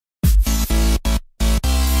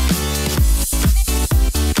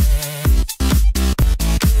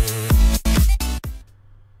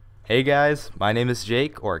Hey guys, my name is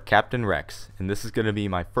Jake, or Captain Rex, and this is going to be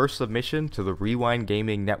my first submission to the Rewind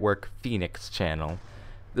Gaming Network Phoenix channel.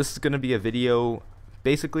 This is going to be a video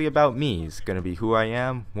basically about me. It's going to be who I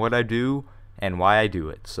am, what I do, and why I do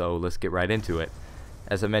it. So let's get right into it.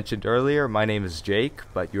 As I mentioned earlier, my name is Jake,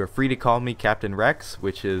 but you are free to call me Captain Rex,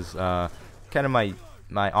 which is kind of my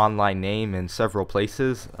online name in several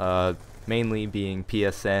places, mainly being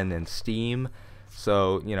PSN and Steam.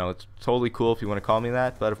 So, you know, it's totally cool if you want to call me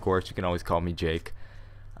that, but of course you can always call me Jake.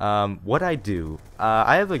 What I do,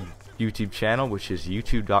 I have a YouTube channel, which is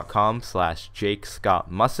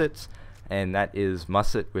youtube.com/JakeScottMusset, and that is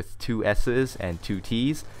Musset with 2 S's and 2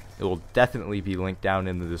 T's. It will definitely be linked down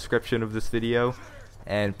in the description of this video.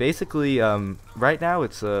 And basically, right now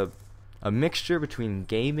it's a mixture between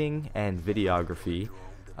gaming and videography.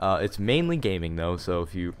 It's mainly gaming though, so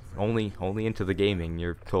if you only into the gaming,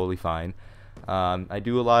 you're totally fine. I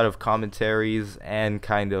do a lot of commentaries and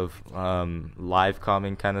kind of live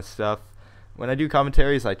comming kind of stuff. When I do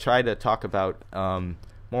commentaries, I try to talk about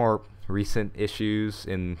more recent issues,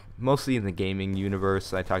 mostly in the gaming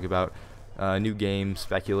universe. I talk about new games,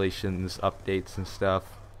 speculations, updates, and stuff.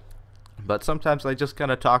 But sometimes I just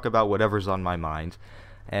kind of talk about whatever's on my mind.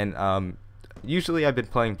 And usually I've been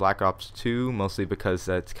playing Black Ops 2, mostly because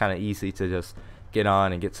it's kind of easy to just get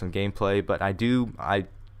on and get some gameplay. But I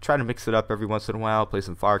try to mix it up every once in a while, play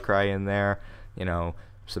some Far Cry in there, you know,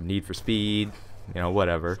 some Need for Speed, you know,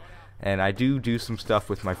 whatever. And I do some stuff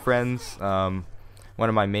with my friends. One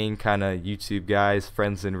of my main kind of YouTube guys,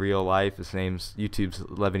 friends in real life, his name's YouTube's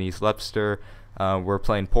Lebanese Lepster. We're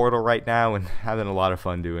playing Portal right now and having a lot of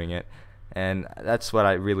fun doing it. And that's what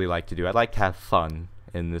I really like to do. I like to have fun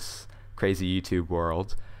in this crazy YouTube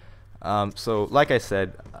world. So like I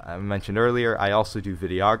said, I mentioned earlier, I also do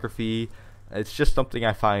videography. It's just something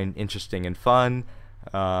I find interesting and fun.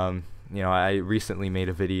 You know, I recently made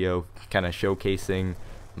a video kind of showcasing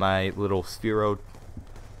my little Sphero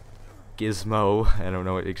gizmo. I don't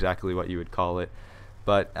know exactly what you would call it,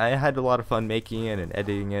 but I had a lot of fun making it and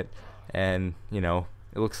editing it, and you know,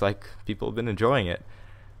 it looks like people have been enjoying it.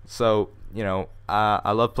 So, you know,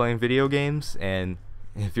 I love playing video games, and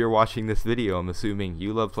if you're watching this video, I'm assuming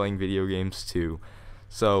you love playing video games too.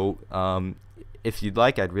 So, if you'd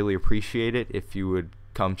like, I'd really appreciate it if you would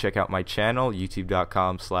come check out my channel,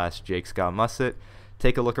 youtube.com/JakeScottMusset.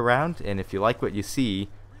 Take a look around, and if you like what you see,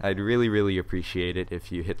 I'd really appreciate it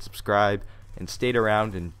if you hit subscribe and stayed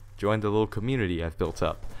around and joined the little community I've built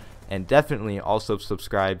up. And definitely also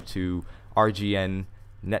subscribe to RG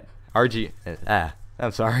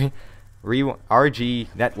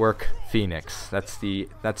Network Phoenix. That's the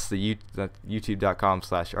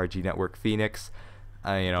youtube.com/RG Network Phoenix.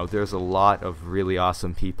 You know, there's a lot of really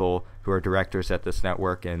awesome people who are directors at this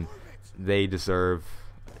network, and they deserve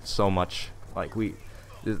so much. Like,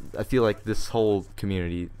 I feel like this whole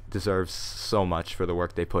community deserves so much for the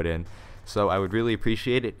work they put in. So I would really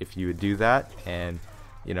appreciate it if you would do that. And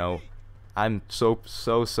you know, I'm so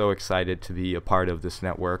excited to be a part of this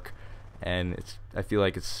network, and I feel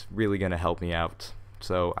like it's really gonna help me out.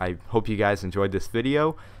 So I hope you guys enjoyed this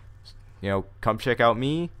video. You know, come check out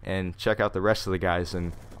me and check out the rest of the guys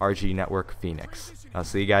in RG Network Phoenix. I'll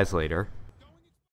see you guys later.